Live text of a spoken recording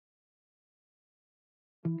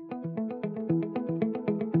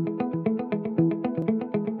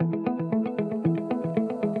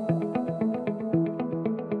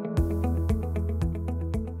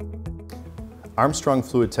Armstrong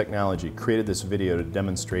Fluid Technology created this video to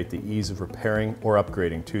demonstrate the ease of repairing or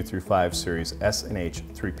upgrading 2 through 5 series S and H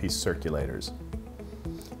 3-piece circulators.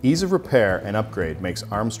 Ease of repair and upgrade makes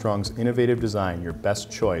Armstrong's innovative design your best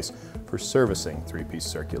choice for servicing 3-piece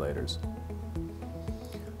circulators.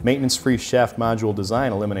 Maintenance-free shaft module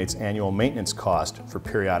design eliminates annual maintenance cost for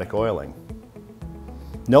periodic oiling.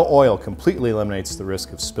 No oil completely eliminates the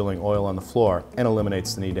risk of spilling oil on the floor and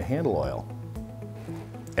eliminates the need to handle oil.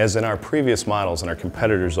 As in our previous models and our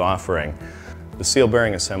competitors' offering, the seal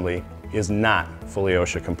bearing assembly is not fully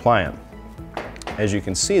OSHA compliant. As you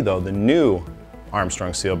can see though, the new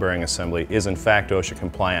Armstrong seal bearing assembly is in fact OSHA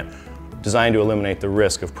compliant, designed to eliminate the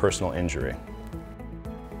risk of personal injury.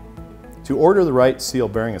 To order the right seal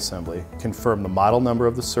bearing assembly, confirm the model number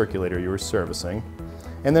of the circulator you are servicing,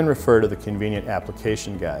 and then refer to the convenient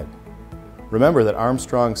application guide. Remember that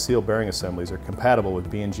Armstrong seal bearing assemblies are compatible with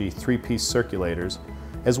B&G 3-piece circulators,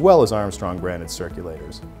 as well as Armstrong branded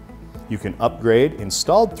circulators. You can upgrade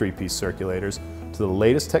installed 3-piece circulators to the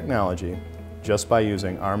latest technology just by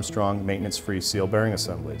using Armstrong maintenance-free seal bearing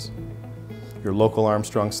assemblies. Your local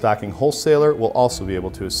Armstrong stocking wholesaler will also be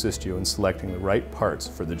able to assist you in selecting the right parts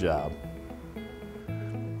for the job.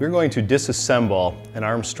 We're going to disassemble an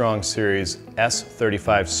Armstrong Series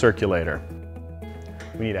S35 circulator.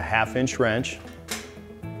 We need a 1/2-inch wrench,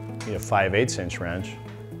 we need a 5/8-inch wrench,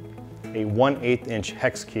 a 1/8-inch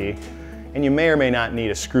hex key, and you may or may not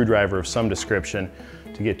need a screwdriver of some description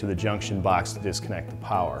to get to the junction box to disconnect the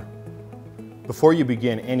power. Before you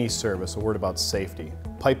begin any service, a word about safety.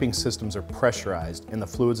 Piping systems are pressurized and the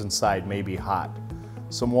fluids inside may be hot.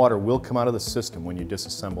 Some water will come out of the system when you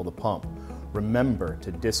disassemble the pump. Remember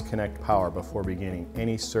to disconnect power before beginning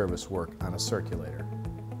any service work on a circulator.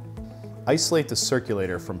 Isolate the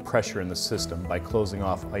circulator from pressure in the system by closing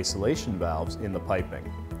off isolation valves in the piping.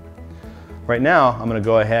 Right now, I'm going to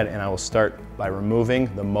go ahead and I will start by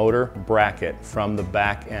removing the motor bracket from the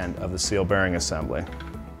back end of the seal bearing assembly.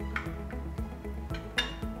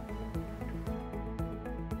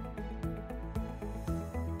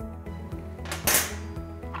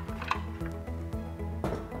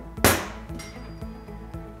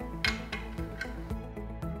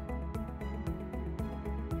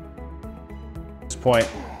 At this point,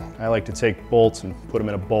 I like to take bolts and put them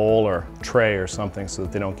in a bowl or tray or something so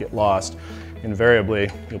that they don't get lost. Invariably,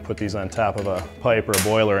 you'll put these on top of a pipe or a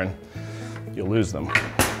boiler and you'll lose them.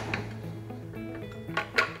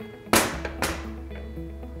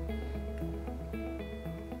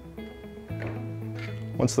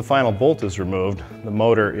 Once the final bolt is removed, the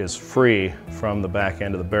motor is free from the back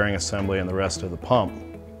end of the bearing assembly and the rest of the pump.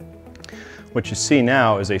 What you see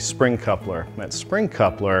now is a spring coupler. That spring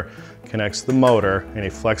coupler connects the motor in a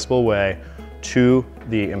flexible way to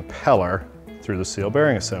the impeller through the seal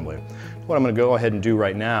bearing assembly. What I'm going to go ahead and do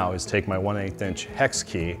right now is take my 1/8-inch hex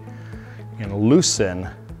key and loosen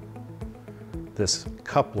this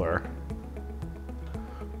coupler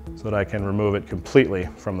so that I can remove it completely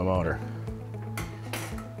from the motor.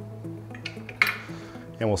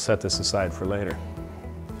 And we'll set this aside for later.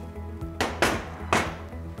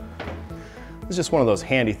 This is just one of those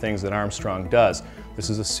handy things that Armstrong does. This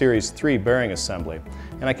is a Series 3 bearing assembly,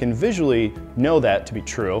 and I can visually know that to be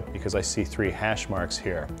true because I see 3 hash marks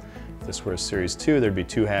here. If this were a Series 2, there'd be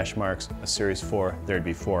 2 hash marks. A Series 4, there'd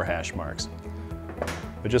be 4 hash marks.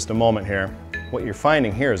 But just a moment here. What you're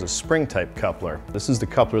finding here is a spring-type coupler. This is the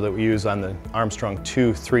coupler that we use on the Armstrong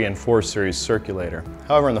 2, 3, and 4 series circulator.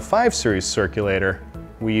 However, in the 5 series circulator,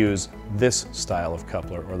 we use this style of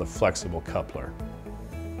coupler, or the flexible coupler.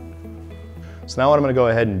 So now what I'm going to go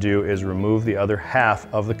ahead and do is remove the other half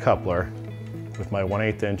of the coupler with my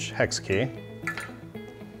 1/8-inch hex key.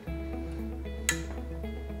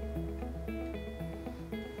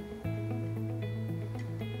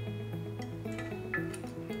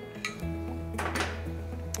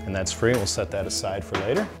 And that's free. We'll set that aside for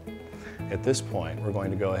later. At this point, we're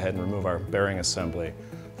going to go ahead and remove our bearing assembly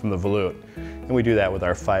from the volute, and we do that with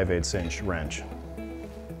our 5/8-inch wrench.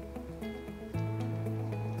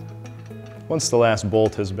 Once the last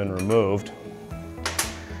bolt has been removed,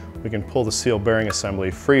 we can pull the seal bearing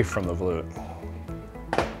assembly free from the volute.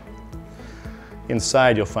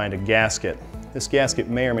 Inside you'll find a gasket. This gasket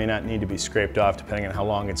may or may not need to be scraped off depending on how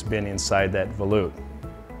long it's been inside that volute.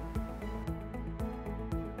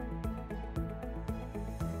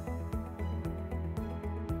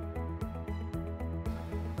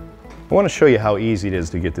 I want to show you how easy it is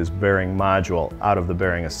to get this bearing module out of the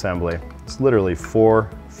bearing assembly. It's literally 4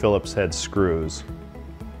 Phillips head screws.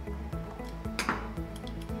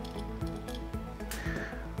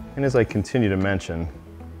 And as I continue to mention,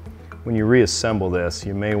 when you reassemble this,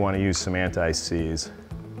 you may want to use some anti-seize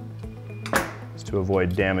to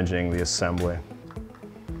avoid damaging the assembly.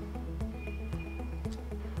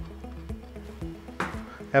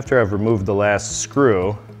 After I've removed the last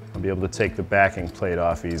screw, I'll be able to take the backing plate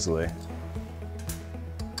off easily.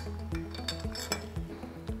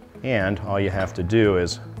 And all you have to do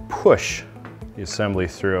is push the assembly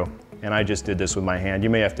through. And I just did this with my hand. You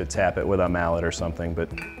may have to tap it with a mallet or something,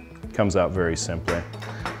 but it comes out very simply.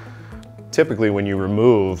 Typically, when you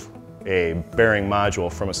remove a bearing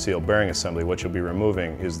module from a sealed bearing assembly, what you'll be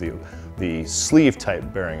removing is the sleeve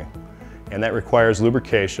type bearing, and that requires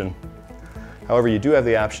lubrication. However, you do have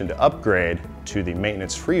the option to upgrade to the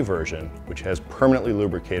maintenance-free version, which has permanently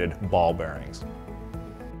lubricated ball bearings.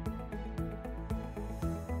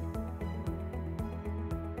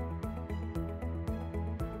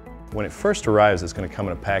 When it first arrives, it's going to come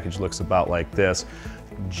in a package that looks about like this.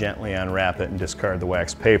 Gently unwrap it and discard the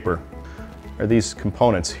wax paper. There are these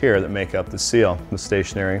components here that make up the seal: the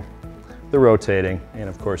stationary, the rotating, and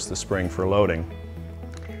of course the spring for loading.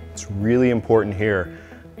 It's really important here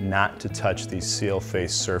not to touch these seal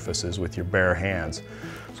face surfaces with your bare hands.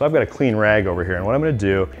 So I've got a clean rag over here, and what I'm going to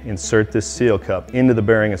do, insert this seal cup into the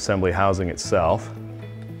bearing assembly housing itself,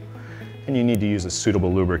 and you need to use a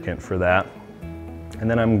suitable lubricant for that. And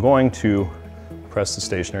then I'm going to press the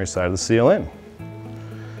stationary side of the seal in.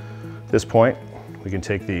 At this point, we can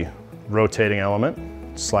take the rotating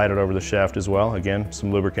element, slide it over the shaft as well. Again,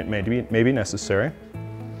 some lubricant may be necessary.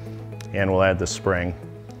 And we'll add the spring.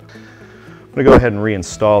 I'm going to go ahead and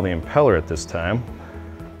reinstall the impeller at this time,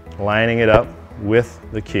 lining it up with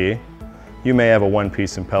the key. You may have a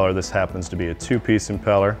one-piece impeller. This happens to be a two-piece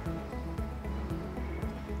impeller.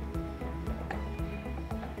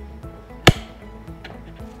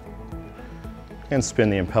 And spin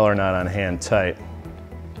the impeller knot on hand tight.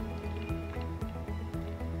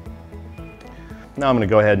 Now I'm going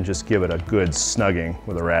to go ahead and just give it a good snugging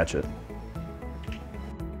with a ratchet.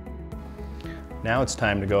 Now it's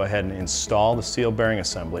time to go ahead and install the seal bearing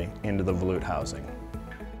assembly into the volute housing.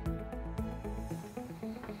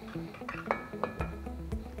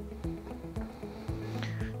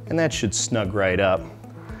 And that should snug right up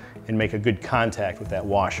and make a good contact with that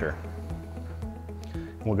washer.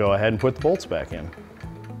 We'll go ahead and put the bolts back in.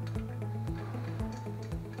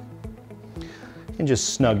 And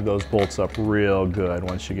just snug those bolts up real good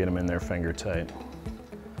once you get them in there finger tight,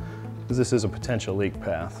 because this is a potential leak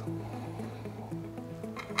path.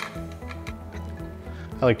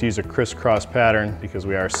 I like to use a crisscross pattern because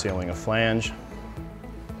we are sealing a flange.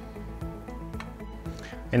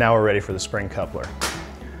 And now we're ready for the spring coupler.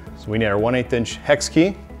 So we need our 1/8 inch hex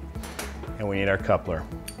key, and we need our coupler.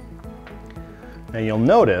 Now you'll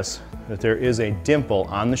notice that there is a dimple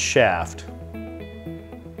on the shaft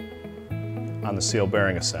on the seal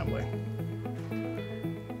bearing assembly.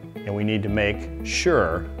 And we need to make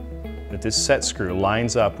sure that this set screw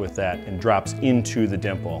lines up with that and drops into the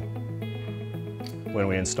dimple when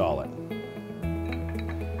we install it.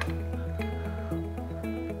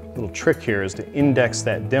 Little trick here is to index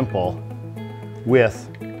that dimple with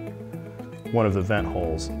one of the vent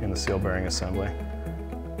holes in the seal bearing assembly.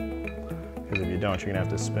 Because if you don't, you're going to have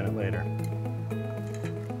to spin it later.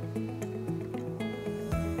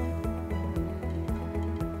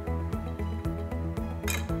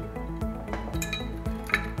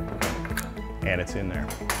 And it's in there.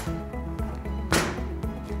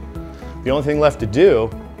 The only thing left to do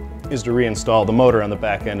is to reinstall the motor on the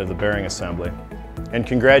back end of the bearing assembly. And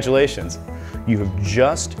congratulations, you have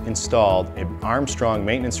just installed an Armstrong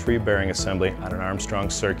maintenance-free bearing assembly on an Armstrong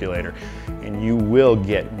circulator, and you will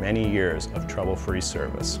get many years of trouble-free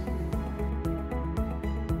service.